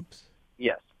 part-time jobs?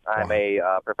 Yes. I'm a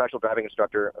professional driving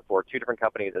instructor for 2 different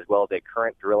companies as well as a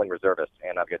current drilling reservist.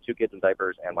 And I've got 2 kids in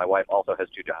diapers, and my wife also has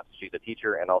 2 jobs. She's a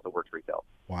teacher and also works retail.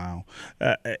 Wow.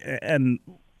 And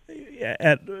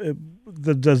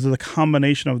does the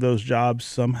combination of those jobs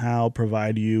somehow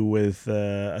provide you with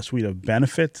a suite of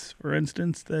benefits, for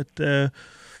instance, that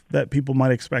that people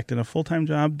might expect in a full-time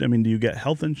job? I mean, do you get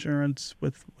health insurance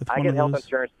with I one get of health those?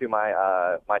 insurance through my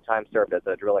time served as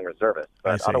a drilling reservist,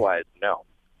 but otherwise, no.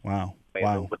 Wow.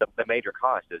 I mean, the major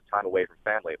cost is time away from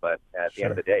family, but at the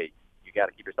end of the day, you got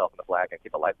to keep yourself in the black and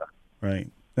keep the lights on.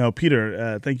 Right. Now,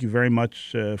 Peter, thank you very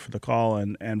much for the call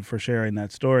and for sharing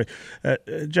that story.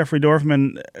 Jeffrey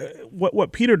Dorfman,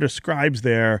 what Peter describes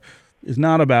there is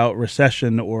not about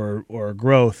recession or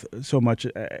growth so much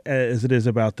as it is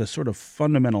about the sort of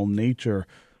fundamental nature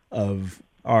of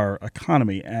our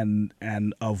economy and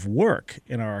of work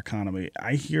in our economy.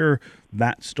 I hear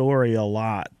that story a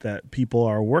lot, that people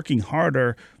are working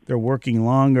harder, they're working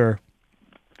longer,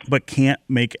 but can't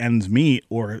make ends meet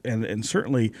and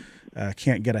certainly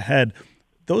can't get ahead.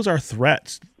 Those are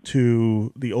threats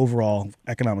to the overall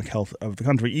economic health of the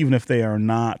country, even if they are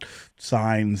not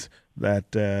signs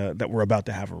that we're about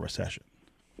to have a recession.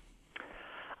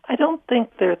 I don't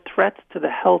think they're threats to the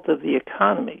health of the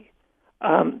economy.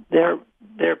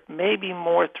 There may be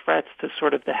more threats to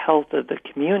sort of the health of the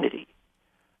community.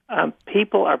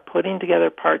 People are putting together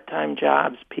part-time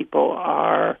jobs. People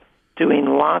are doing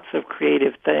lots of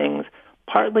creative things,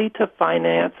 partly to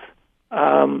finance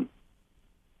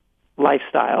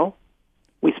lifestyle.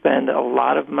 We spend a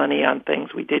lot of money on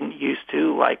things we didn't used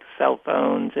to, like cell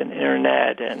phones and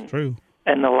internet and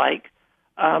the like.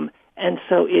 And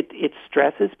so it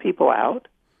stresses people out.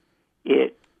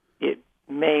 It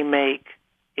may make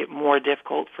it more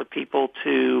difficult for people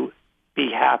to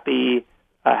be happy,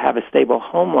 have a stable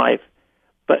home life,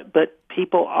 but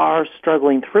people are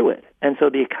struggling through it. And so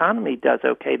the economy does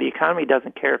okay. The economy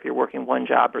doesn't care if you're working one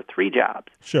job or three jobs.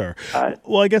 Sure.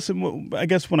 Well, I guess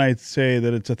when I say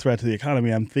that it's a threat to the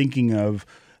economy, I'm thinking of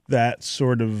that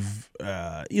sort of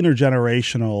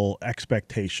intergenerational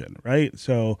expectation, right?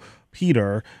 So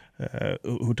Peter,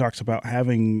 who talks about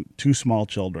having two small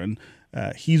children,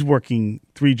 he's working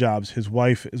three jobs. His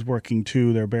wife is working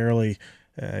two. They're barely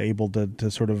able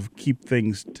to sort of keep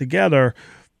things together.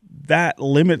 That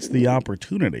limits the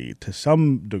opportunity to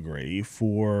some degree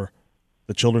for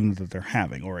the children that they're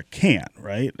having, or it can,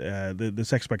 right?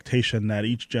 This expectation that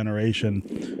each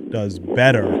generation does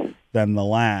better than the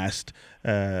last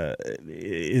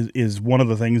is one of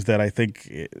the things that I think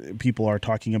people are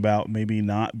talking about maybe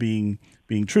not being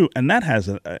true. And that has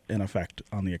an effect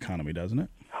on the economy, doesn't it?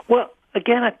 Well,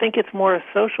 again, I think it's more a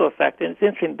social effect. And it's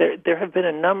interesting, there have been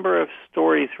a number of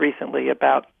stories recently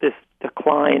about this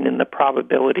decline in the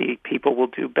probability people will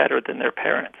do better than their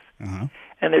parents. Uh-huh.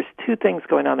 And there's two things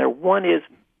going on there. One is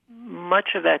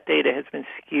much of that data has been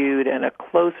skewed, and a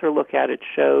closer look at it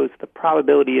shows the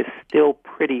probability is still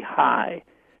pretty high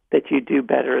that you do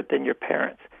better than your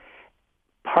parents.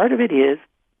 Part of it is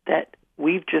that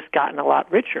we've just gotten a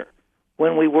lot richer.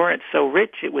 When we weren't so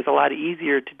rich, it was a lot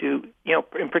easier to do,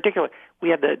 in particular, we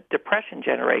had the Depression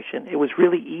generation. It was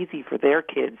really easy for their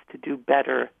kids to do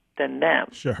better than them.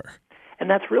 Sure. And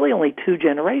that's really only 2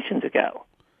 generations ago.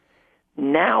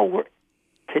 Now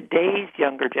today's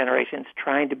younger generation's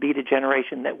trying to beat a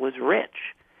generation that was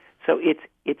rich. So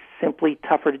it's simply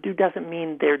tougher to do. Doesn't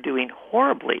mean they're doing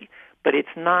horribly, but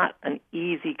it's not an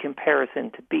easy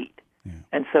comparison to beat. Yeah.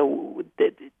 And so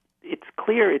it's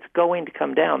clear it's going to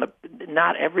come down.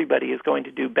 Not everybody is going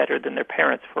to do better than their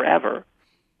parents forever.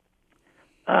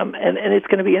 And it's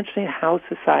going to be interesting how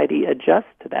society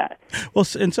adjusts to that. Well,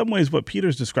 in some ways, what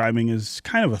Peter's describing is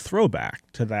kind of a throwback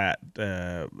to that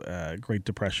Great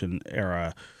Depression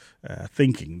era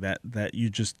thinking that you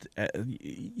just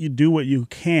you do what you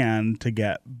can to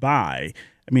get by.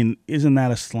 I mean, isn't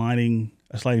that a sliding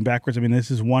backwards? I mean,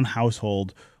 this is one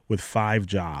household with 5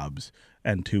 jobs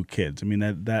and 2 kids. I mean,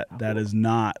 that is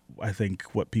not, I think,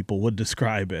 what people would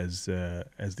describe as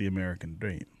the American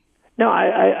dream. No,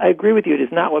 I agree with you. It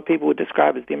is not what people would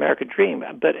describe as the American dream,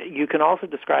 but you can also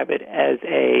describe it as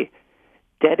a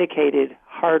dedicated,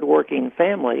 hardworking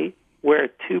family where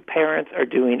 2 parents are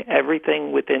doing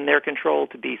everything within their control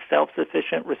to be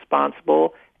self-sufficient,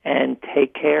 responsible, and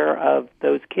take care of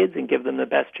those kids and give them the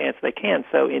best chance they can.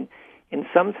 So in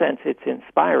some sense, it's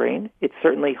inspiring. It's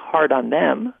certainly hard on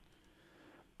them,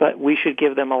 but we should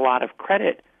give them a lot of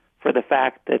credit for the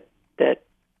fact that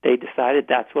they decided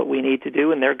that's what we need to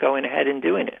do, and they're going ahead and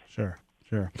doing it. Sure.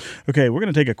 Okay, we're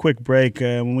going to take a quick break.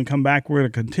 When we come back, we're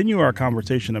going to continue our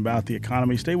conversation about the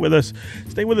economy. Stay with us.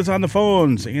 Stay with us on the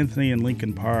phones. Anthony in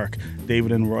Lincoln Park,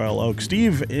 David in Royal Oak,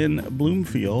 Steve in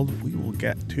Bloomfield. We will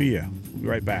get to you. We'll be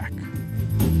right back.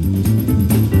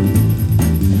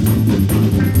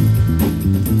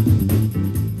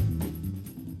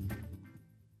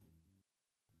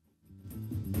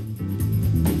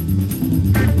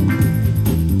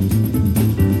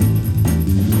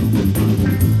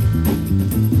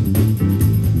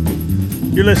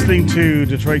 You're listening to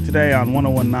Detroit Today on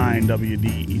 1019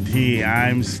 WDET.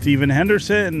 I'm Stephen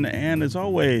Henderson, and as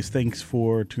always, thanks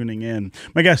for tuning in.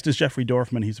 My guest is Jeffrey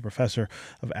Dorfman. He's a professor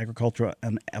of agricultural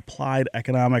and applied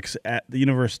economics at the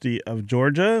University of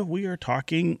Georgia. We are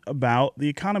talking about the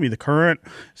economy, the current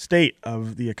state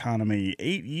of the economy.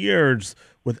 8 years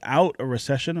without a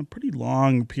recession, a pretty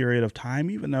long period of time,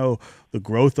 even though the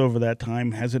growth over that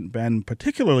time hasn't been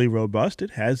particularly robust. It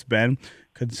has been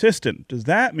consistent. Does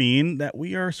that mean that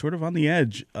we are sort of on the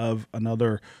edge of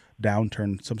another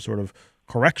downturn, some sort of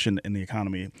correction in the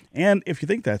economy? And if you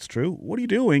think that's true, what are you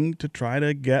doing to try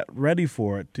to get ready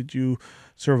for it? Did you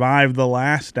survive the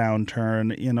last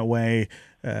downturn in a way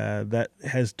that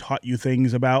has taught you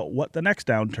things about what the next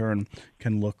downturn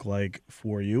can look like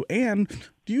for you? And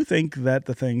do you think that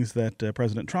the things that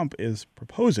President Trump is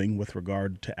proposing with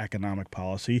regard to economic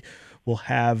policy will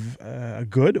have a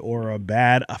good or a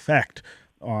bad effect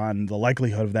on the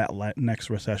likelihood of that next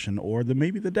recession, or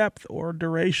maybe the depth or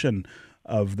duration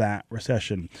of that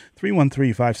recession?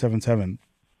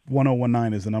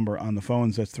 313-577-1019 is the number on the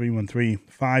phones. That's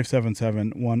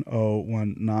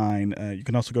 313-577-1019. You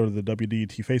can also go to the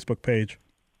WDET Facebook page,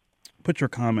 put your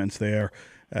comments there,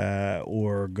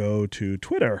 or go to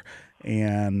Twitter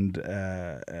and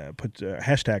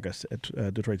hashtag us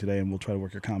at Detroit Today, and we'll try to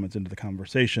work your comments into the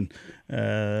conversation.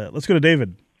 Let's go to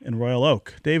David in Royal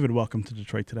Oak. David, welcome to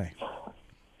Detroit Today.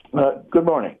 Good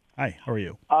morning. Hi, how are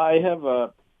you? I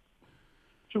have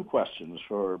two questions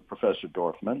for Professor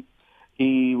Dorfman.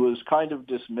 He was kind of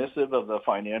dismissive of the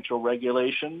financial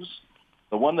regulations.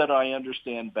 The one that I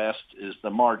understand best is the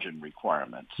margin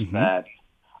requirements, that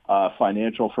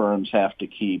financial firms have to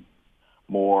keep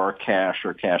more cash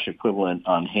or cash equivalent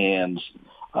on hands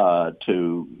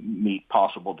to meet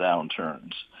possible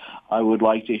downturns. I would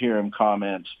like to hear him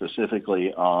comment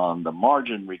specifically on the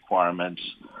margin requirements.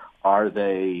 Are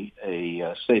they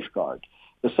a safeguard?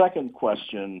 The second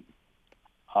question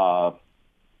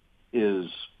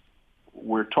is,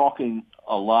 we're talking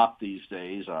a lot these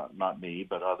days, not me,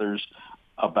 but others,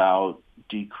 about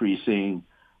decreasing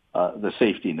the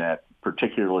safety net,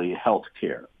 particularly health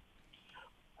care.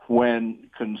 When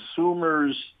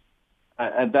consumers,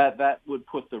 and that would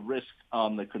put the risk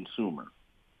on the consumer,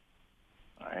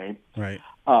 right? Right.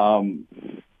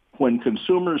 When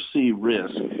consumers see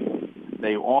risk,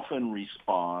 they often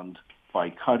respond by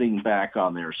cutting back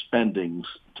on their spendings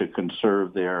to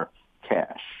conserve their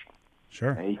cash.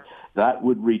 Sure. Okay? That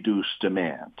would reduce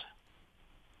demand.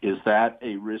 Is that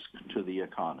a risk to the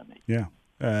economy? Yeah.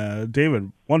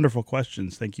 David, wonderful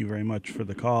questions. Thank you very much for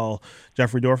the call.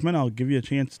 Jeffrey Dorfman, I'll give you a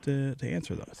chance to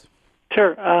answer those.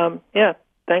 Sure.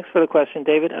 Thanks for the question,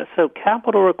 David. So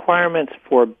capital requirements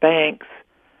for banks,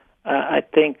 I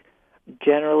think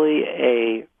generally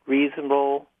a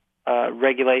reasonable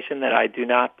regulation that I do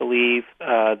not believe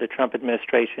the Trump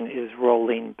administration is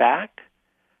rolling back.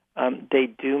 They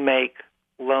do make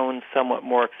loans somewhat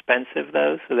more expensive,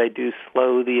 though, so they do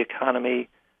slow the economy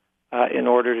in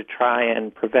order to try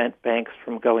and prevent banks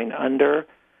from going under.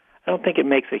 I don't think it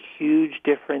makes a huge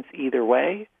difference either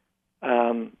way,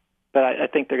 but I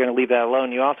think they're going to leave that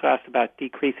alone. You also asked about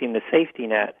decreasing the safety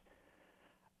net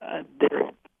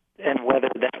and whether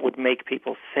that would make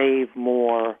people save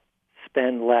more,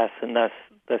 spend less, and thus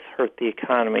hurt the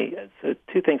economy. So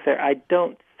two things there. I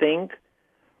don't think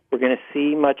we're going to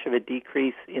see much of a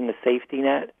decrease in the safety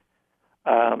net.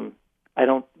 I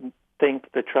don't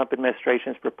think the Trump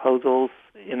administration's proposals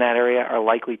in that area are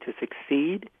likely to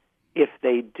succeed. If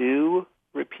they do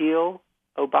repeal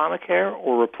Obamacare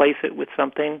or replace it with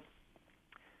something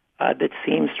that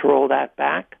seems to roll that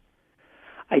back,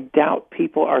 I doubt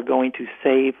people are going to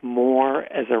save more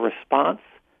as a response.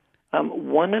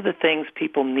 One of the things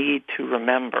people need to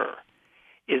remember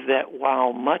is that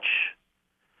while much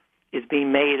is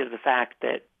being made of the fact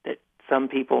that some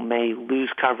people may lose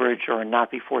coverage or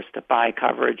not be forced to buy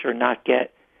coverage or not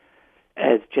get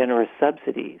as generous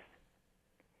subsidies,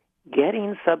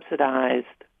 getting subsidized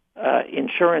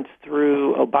insurance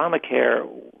through Obamacare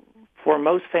for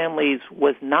most families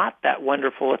was not that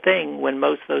wonderful a thing when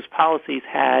most of those policies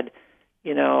had,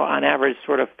 on average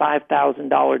sort of $5,000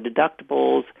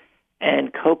 deductibles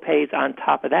and copays on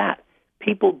top of that.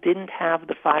 People didn't have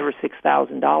the $5,000 or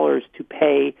 $6,000 to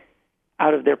pay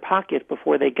out of their pocket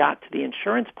before they got to the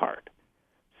insurance part.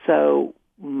 So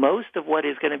most of what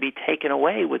is going to be taken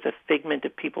away was a figment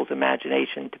of people's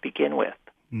imagination to begin with.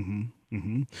 Mm-hmm.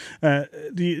 Mm-hmm.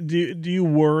 Do you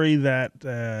worry that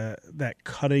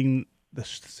cutting the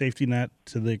safety net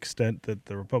to the extent that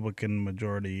the Republican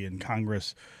majority in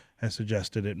Congress has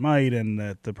suggested it might, and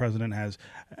that the president has,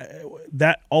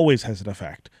 that always has an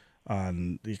effect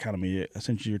the economy.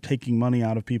 Essentially, you're taking money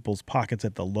out of people's pockets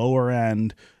at the lower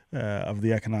end of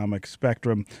the economic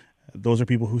spectrum. Those are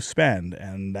people who spend,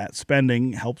 and that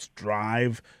spending helps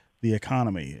drive the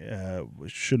economy.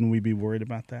 Shouldn't we be worried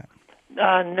about that?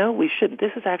 No, we shouldn't.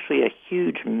 This is actually a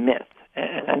huge myth,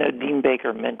 and I know Dean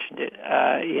Baker mentioned it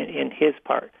in his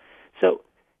part. So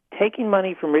taking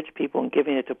money from rich people and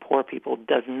giving it to poor people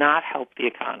does not help the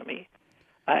economy.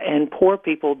 And poor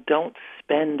people don't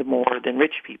spend more than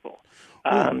rich people.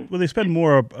 Well, they spend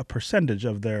more a percentage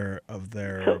of their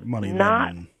money.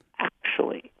 Not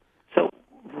actually. So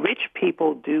rich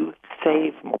people do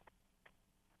save more.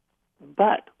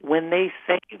 But when they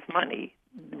save money,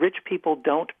 rich people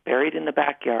don't bury it in the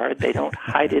backyard. They don't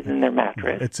hide it in their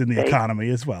mattress. It's in the economy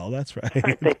as well. That's right.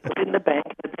 They put it in the bank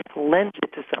and they lend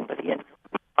it to somebody and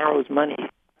borrows money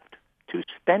to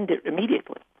spend it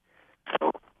immediately.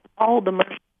 So all the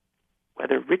money,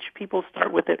 whether rich people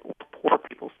start with it or poor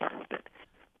people start with it,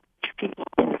 rich people,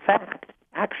 in fact,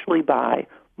 actually buy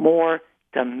more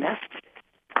domestic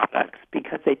products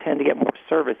because they tend to get more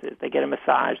services. They get a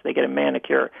massage, they get a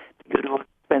manicure, they go to an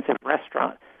expensive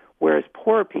restaurant, whereas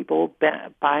poor people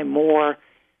buy more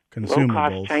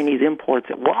low-cost Chinese imports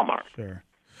at Walmart. Sure.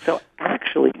 So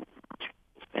actually,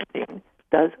 spending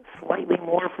does slightly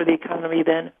more for the economy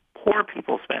than poor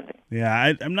people spending.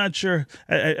 Yeah, I'm not sure.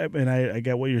 I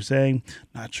get what you're saying.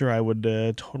 Not sure I would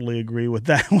totally agree with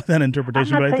that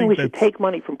interpretation. I'm not but saying I think we should take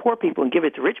money from poor people and give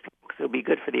it to rich people because it'll be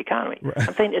good for the economy. Right.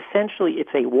 I'm saying essentially it's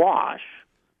a wash,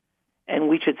 and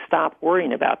we should stop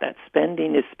worrying about that.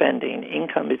 Spending is spending.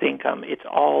 Income is income. It's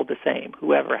all the same,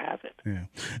 whoever has it.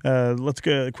 Yeah. Let's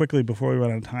go quickly before we run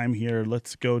out of time here.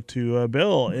 Let's go to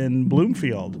Bill in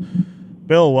Bloomfield.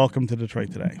 Bill, welcome to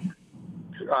Detroit Today.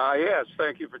 Yes,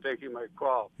 thank you for taking my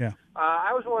call. Yeah.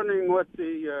 I was wondering what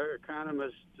the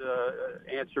economist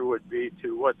answer would be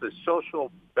to what the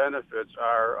social benefits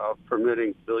are of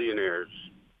permitting billionaires.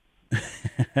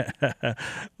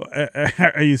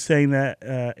 Are you saying that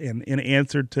in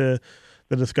answer to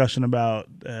the discussion about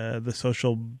the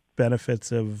social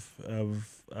benefits of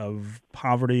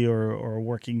poverty or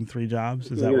working 3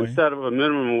 jobs? Is that way? Instead of a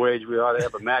minimum wage, we ought to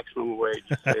have a maximum wage,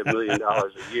 say $1 million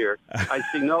a year. I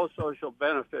see no social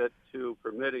benefit to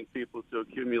permitting people to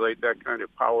accumulate that kind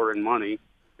of power and money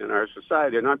in our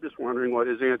society, and I'm just wondering what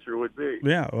his answer would be.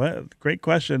 Yeah, well, great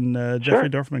question. Jeffrey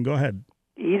Dorfman, go ahead.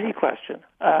 Easy question.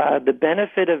 The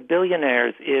benefit of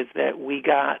billionaires is that we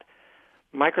got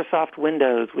Microsoft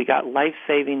Windows, we got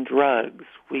life-saving drugs,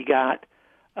 we got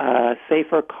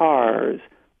safer cars,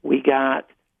 we got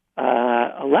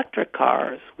electric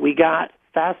cars, we got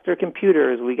faster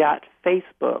computers, we got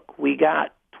Facebook, we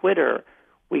got Twitter,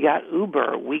 we got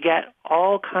Uber, we get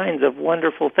all kinds of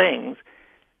wonderful things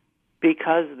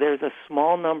because there's a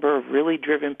small number of really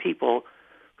driven people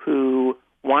who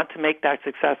want to make that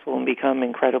successful and become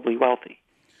incredibly wealthy.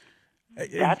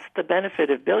 That's the benefit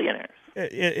of billionaires.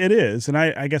 It is, and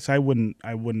I guess I wouldn't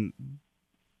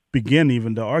begin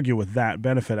even to argue with that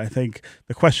benefit. I think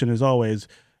the question is always,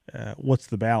 what's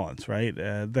the balance, right?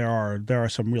 There are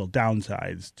some real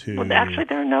downsides to. Well, actually,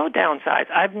 there are no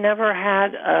downsides. I've never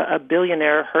had a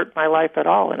billionaire hurt my life at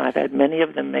all, and I've had many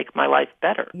of them make my life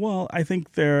better. Well, I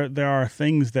think there are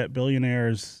things that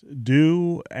billionaires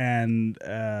do and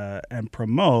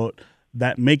promote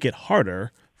that make it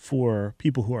harder for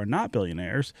people who are not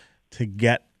billionaires to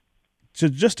get to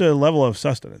just a level of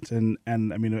sustenance. And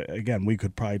I mean, again, we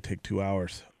could probably take 2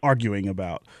 hours arguing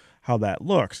about how that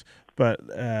looks. But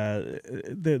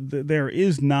there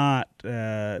is not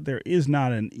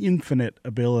an infinite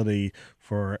ability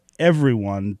for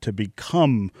everyone to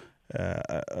become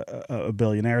a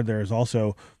billionaire. There is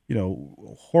also,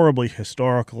 horribly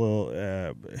historically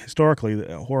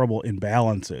horrible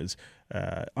imbalances,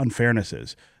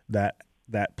 unfairnesses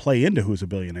that play into who's a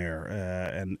billionaire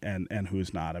and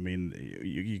who's not. I mean,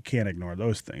 you can't ignore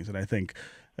those things. And I think,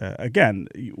 again,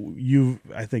 you've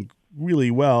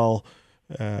really well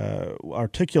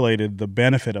articulated the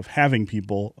benefit of having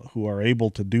people who are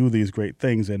able to do these great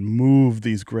things and move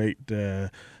these great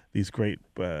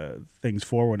things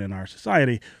forward in our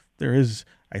society. There is,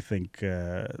 I think,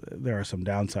 there are some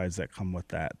downsides that come with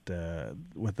that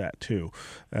too.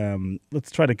 Let's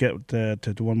try to get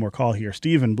to one more call here.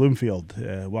 Steve in Bloomfield,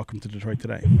 welcome to Detroit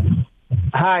Today.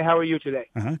 Hi, how are you today?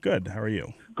 Good. How are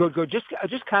you? Good.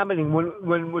 Just commenting,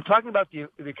 when we're talking about the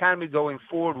economy going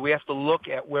forward, we have to look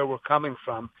at where we're coming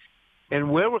from.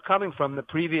 And where we're coming from, the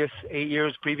previous 8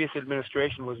 years, previous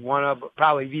administration was one of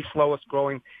probably the slowest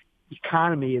growing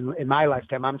economy in my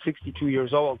lifetime. I'm 62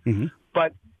 years old. Mm-hmm.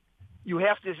 But you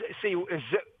have to see,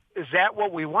 is that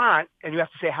what we want? And you have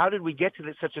to say, how did we get to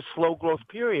such a slow growth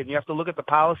period? And you have to look at the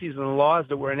policies and the laws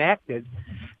that were enacted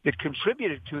that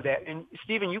contributed to that. And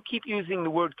Stephen, you keep using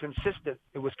the word consistent.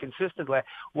 It was consistent.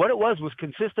 What it was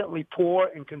consistently poor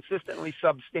and consistently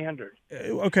substandard.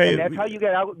 Okay. And that's how you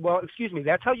get out. Well, excuse me.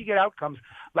 That's how you get outcomes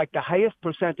like the highest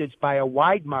percentage by a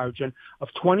wide margin of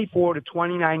 24 to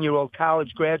 29-year-old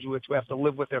college graduates who have to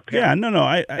live with their parents. Yeah, no.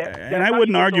 I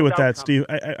wouldn't argue with that, Steve.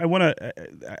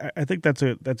 I think that's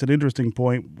an interesting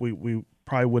point. We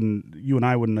probably wouldn't. You and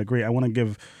I wouldn't agree. I want to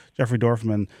give Jeffrey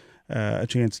Dorfman a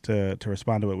chance to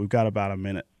respond to it. We've got about a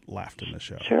minute left in the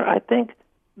show. Sure. I think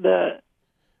the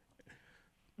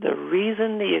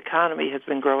reason the economy has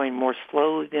been growing more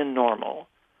slowly than normal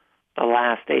the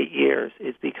last 8 years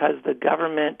is because the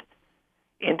government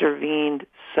intervened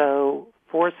so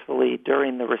forcefully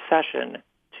during the recession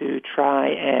to try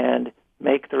and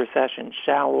make the recession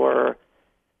shallower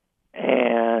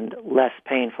and less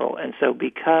painful. And so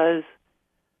because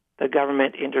the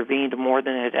government intervened more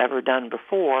than it had ever done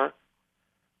before,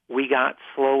 we got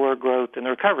slower growth in the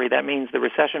recovery. That means the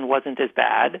recession wasn't as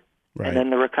bad, right, and then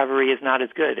the recovery is not as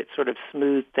good. It sort of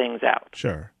smoothed things out.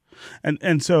 Sure.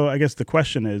 And so I guess the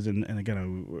question is, and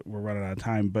again, we're running out of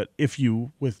time, but if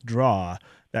you withdraw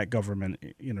that government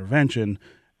intervention,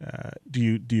 do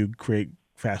you create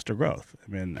faster growth? I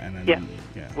mean, yeah,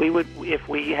 we would. If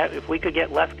we could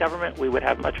get less government, we would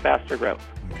have much faster growth.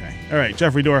 Okay. All right.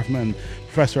 Jeffrey Dorfman,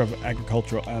 professor of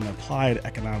agricultural and applied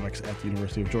economics at the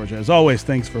University of Georgia. As always,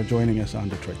 thanks for joining us on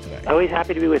Detroit Today. Always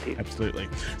happy to be with you. Absolutely.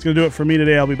 It's going to do it for me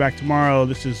today. I'll be back tomorrow.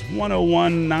 This is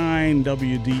 101.9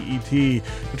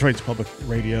 WDET, Detroit's public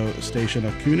radio station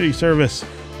of community service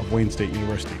of Wayne State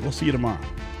University. We'll see you tomorrow.